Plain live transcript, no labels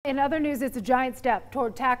In other news, it's a giant step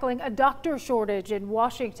toward tackling a doctor shortage in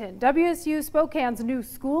Washington. WSU Spokane's new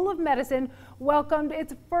School of Medicine welcomed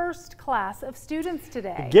its first class of students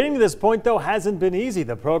today. Getting to this point, though, hasn't been easy.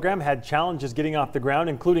 The program had challenges getting off the ground,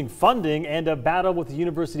 including funding and a battle with the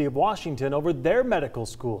University of Washington over their medical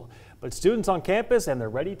school. But students on campus, and they're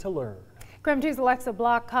ready to learn. KREM 2's Alexa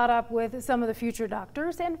Block caught up with some of the future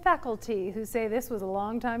doctors and faculty who say this was a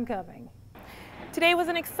long time coming. Today was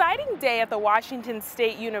an exciting day at the Washington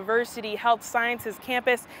State University Health Sciences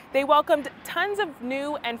campus. They welcomed tons of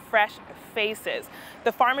new and fresh faces.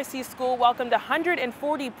 The pharmacy school welcomed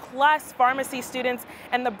 140 plus pharmacy students,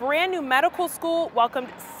 and the brand new medical school welcomed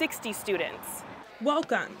 60 students.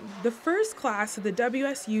 Welcome, the first class of the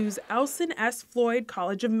WSU's Elson S. Floyd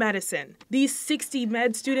College of Medicine. These 60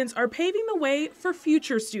 med students are paving the way for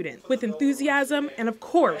future students with enthusiasm and, of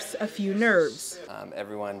course, a few nerves.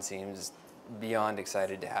 Everyone seems beyond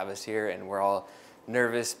excited to have us here, and we're all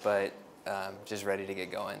nervous but just ready to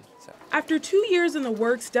get going. So. After 2 years in the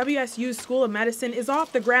works, WSU's School of Medicine is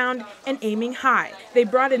off the ground and aiming high. They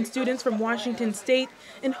brought in students from Washington State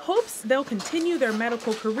in hopes they'll continue their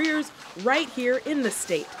medical careers right here in the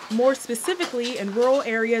state, more specifically in rural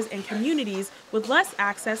areas and communities with less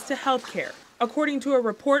access to health care. According to a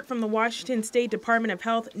report from the Washington State Department of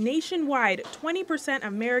Health, nationwide, 20% of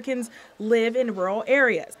Americans live in rural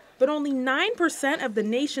areas, but only 9% of the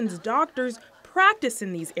nation's doctors practice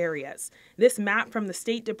in these areas. This map from the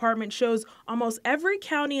State Department shows almost every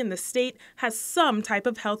county in the state has some type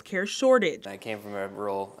of healthcare shortage. I came from a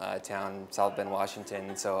rural town, South Bend, Washington,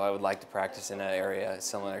 and so I would like to practice in an area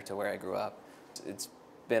similar to where I grew up. It's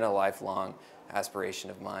been a lifelong aspiration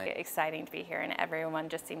of mine. Exciting to be here, and everyone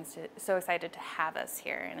just seems so excited to have us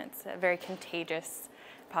here, and it's a very contagious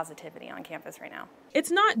positivity on campus right now. It's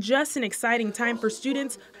not just an exciting time for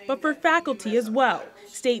students, but for faculty as well.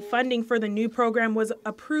 State funding for the new program was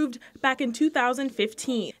approved back in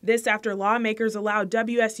 2015. This after lawmakers allowed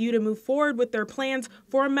WSU to move forward with their plans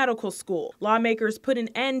for a medical school. Lawmakers put an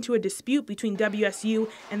end to a dispute between WSU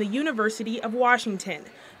and the University of Washington.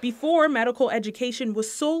 Before, medical education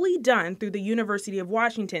was solely done through the University of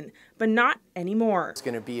Washington, but not anymore. It's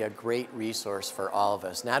going to be a great resource for all of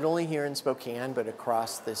us, not only here in Spokane, but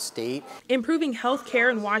across the state. Improving health care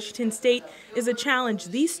in Washington State is a challenge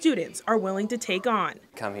these students are willing to take on.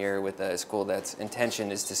 Come here with a school that's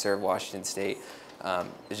intention is to serve Washington State.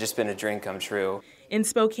 It's just been a dream come true. In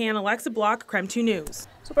Spokane, Alexa Block, KREM 2 News.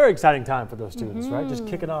 It's a very exciting time for those students, right? Just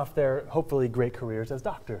kicking off their hopefully great careers as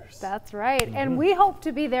doctors. That's right. And we hope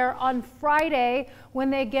to be there on Friday when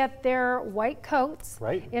they get their white coats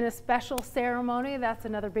in a special ceremony. That's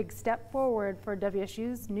another big step forward for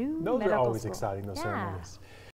WSU's new medical school. Those are always exciting, those ceremonies.